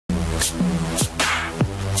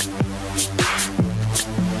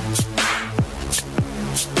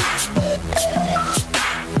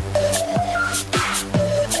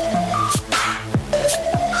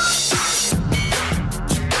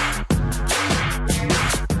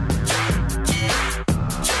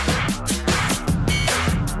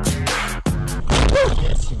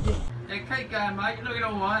Mate, look at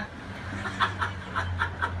all right.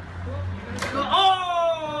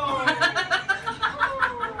 Oh!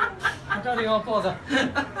 I don't even bother.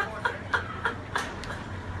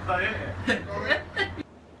 Oh,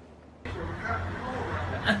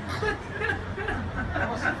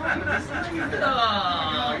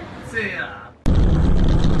 dear.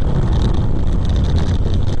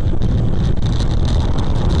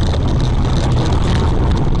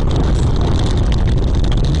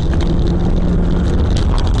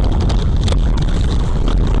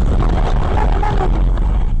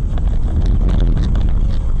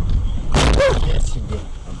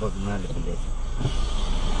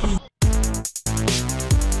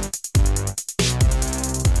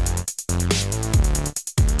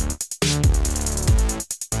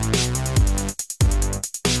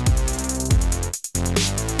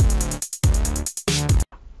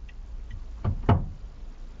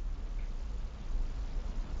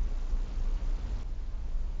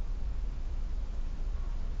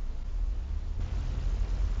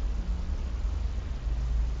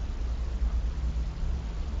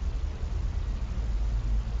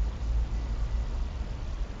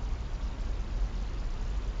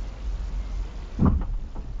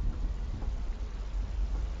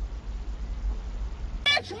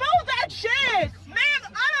 Move that shit! Man,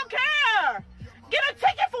 I don't care! Get a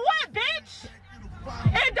ticket for what, bitch?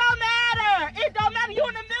 It don't matter! It don't matter! You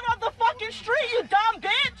in the middle of the fucking street, you dumb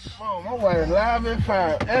bitch! Oh, my wife live and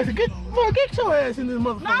fire. Ashley, get your ass in this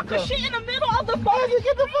motherfucker. Nah, cause she in the middle of the fucking...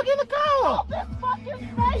 Get the fuck in the car! Move this fucking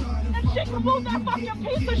space! And she can move that fucking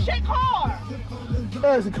piece of shit car!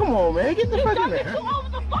 Ashley, come on, man. Get the fuck in there. You over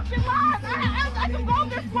the fucking line! I can go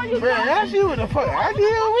this for you. Man, that's you what the fuck I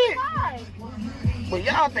deal with. But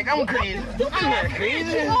y'all think I'm crazy. I'm not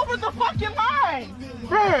crazy. She's over the fucking line.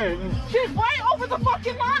 Bro. She's way over the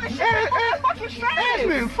fucking line and she's on fucking straight.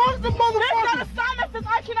 Ashley, fuck the motherfucker. There's not a sign that says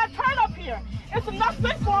I cannot turn up here. It's enough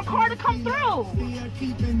space for a car to come through.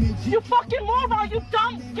 You fucking moron, you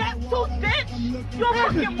dumb get-tooth bitch. You're a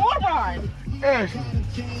fucking moron. Ashley.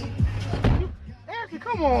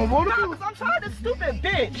 Come on, boy. Nah, cause I'm tired of this stupid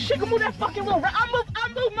bitch. She can move that fucking little... I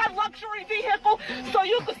move my luxury vehicle so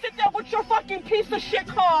you can sit there with your fucking piece of shit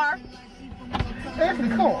car. Ashley,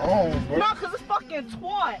 come on, bro. Nah, cause it's fucking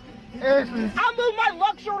twat. Ashley. I move my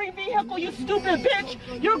luxury vehicle, you stupid bitch.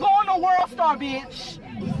 You're going to World Star, bitch.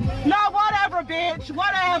 Nah, whatever, bitch.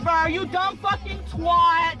 Whatever. You dumb fucking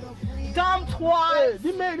twat. Dumb twat. Hey,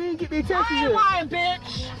 this man didn't get their taxes I ain't lying,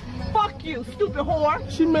 bitch. Fuck you, stupid whore.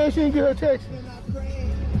 She mad she didn't get her taxes.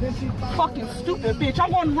 Fucking stupid bitch.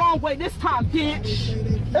 I'm going the wrong way this time, bitch.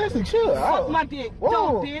 Ashley, chill out. Fuck my dick, whoa.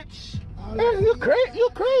 dumb bitch. Ashley, you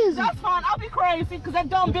crazy. That's fine. I'll be crazy because that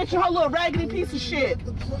dumb bitch and her little raggedy piece of shit.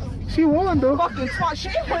 She won, though. Fucking twat. She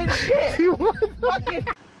ain't winning shit. She won. Fucking...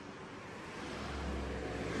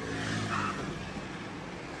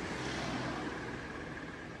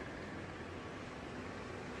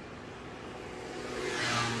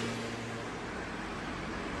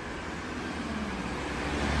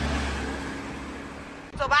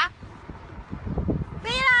走吧，飞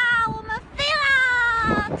啦！我们飞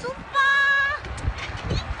啦！出发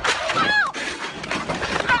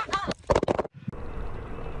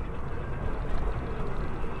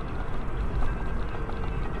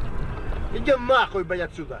！Иди нахуй, блядь,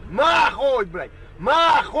 отсюда! Нахуй, блядь!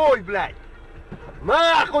 Нахуй, блядь!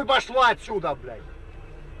 Нахуй пошла отсюда, блядь!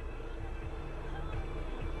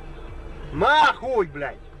 Нахуй,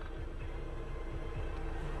 блядь!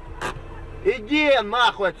 Иди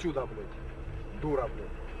нахуй отсюда, блядь! Дура, блядь!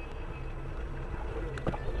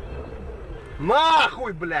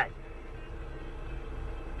 Нахуй, блядь!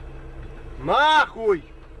 Нахуй!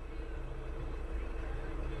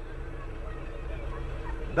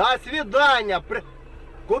 До свидания!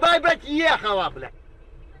 Куда, блядь, ехала, блядь?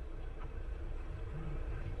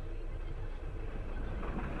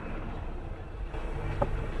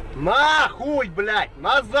 Нахуй, блядь!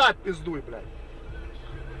 Назад пиздуй, блядь!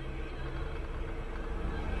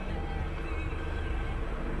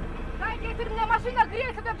 Дайте, у меня машина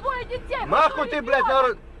греется, это двое детей! Нахуй ты, блядь,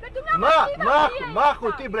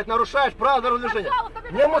 нахуй ты, блядь, нарушаешь правила дорожного движения!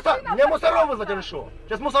 Мне мусоров вызвать или что?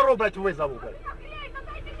 Сейчас мусоров, блядь, вызову, блядь!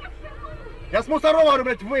 Я с мусоров, говорю,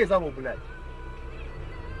 блядь, вызову, блядь!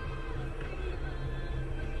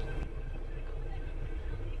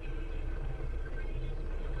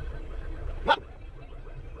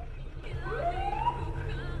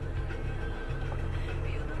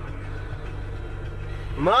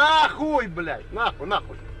 Нахуй, блядь, нахуй,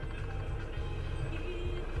 нахуй.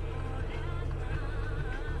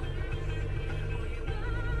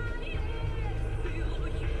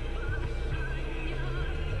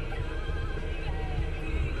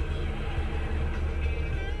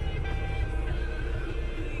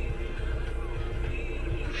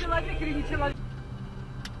 Человек или не человек?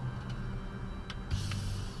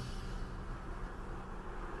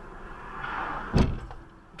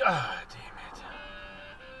 God damn it.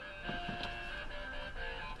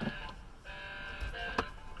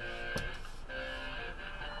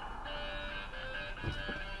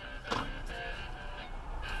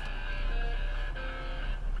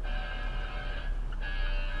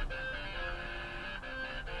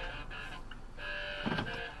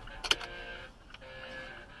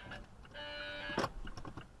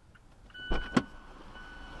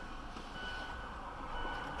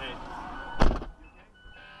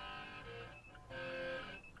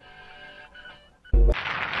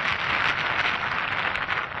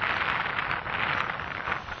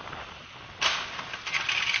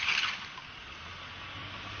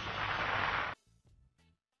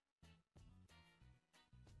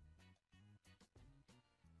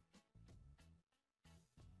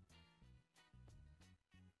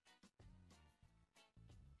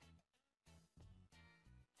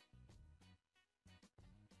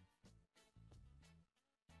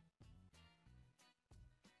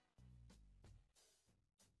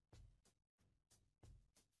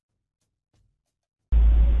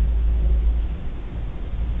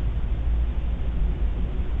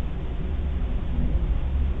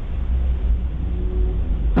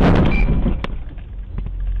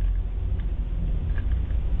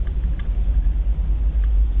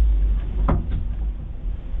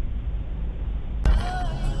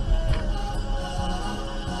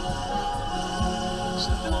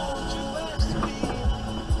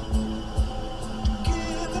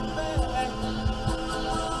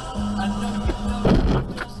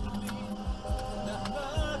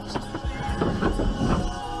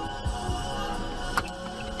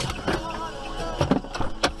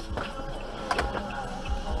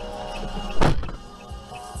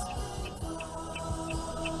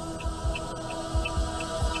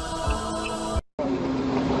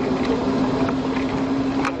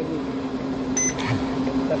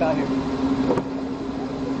 Step out here. You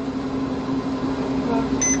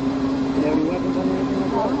have any weapons on you or anything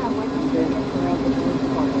like that? I don't have weapons. Okay, we're out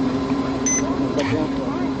the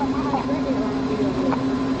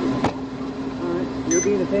Alright, you're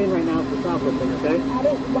being detained right now for shoplifting, okay? I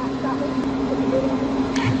didn't watch shoplifting.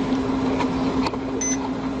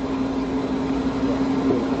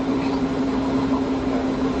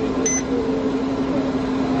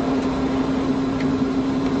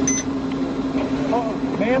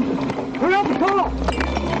 Ma'am, turn out the car!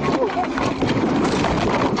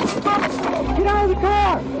 Get out of the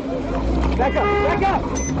car! Back up, back up!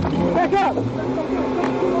 Back up!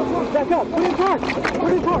 Back up, put in park!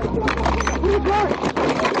 Put in park! Put in park!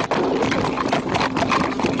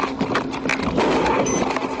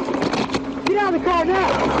 Get out of the car now!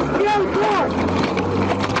 Get out of the car!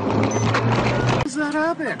 How does that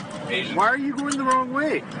happen? Why are you going the wrong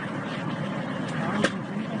way?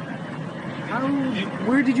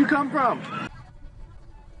 Where did you come from?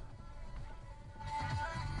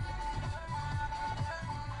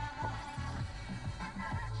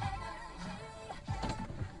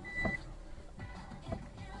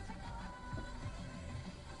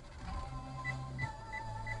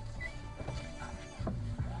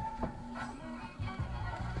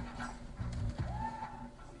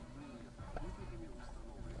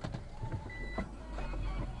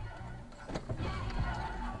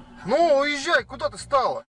 Ну, уезжай, куда ты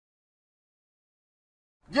стала?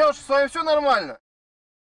 Девушка, с вами все нормально?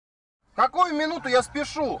 Какую минуту я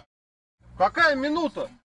спешу? Какая минута?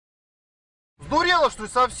 Сдурела, что ли,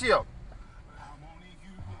 совсем?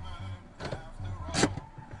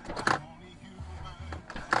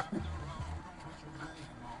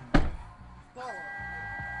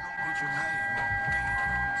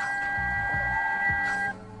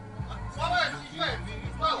 Давай, съезжай,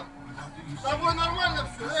 стала. С тобой нормально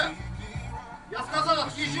все, Я сказал,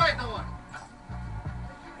 съезжай давай.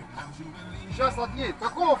 Сейчас отъедет.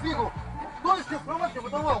 Какого фигу? Кто из них права тебе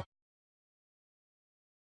выдавал?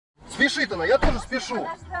 Спешит она, я тоже спешу.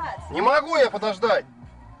 Не могу я подождать.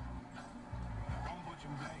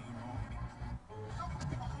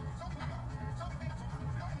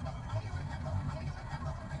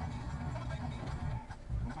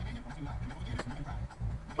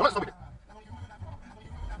 Давай, стоп.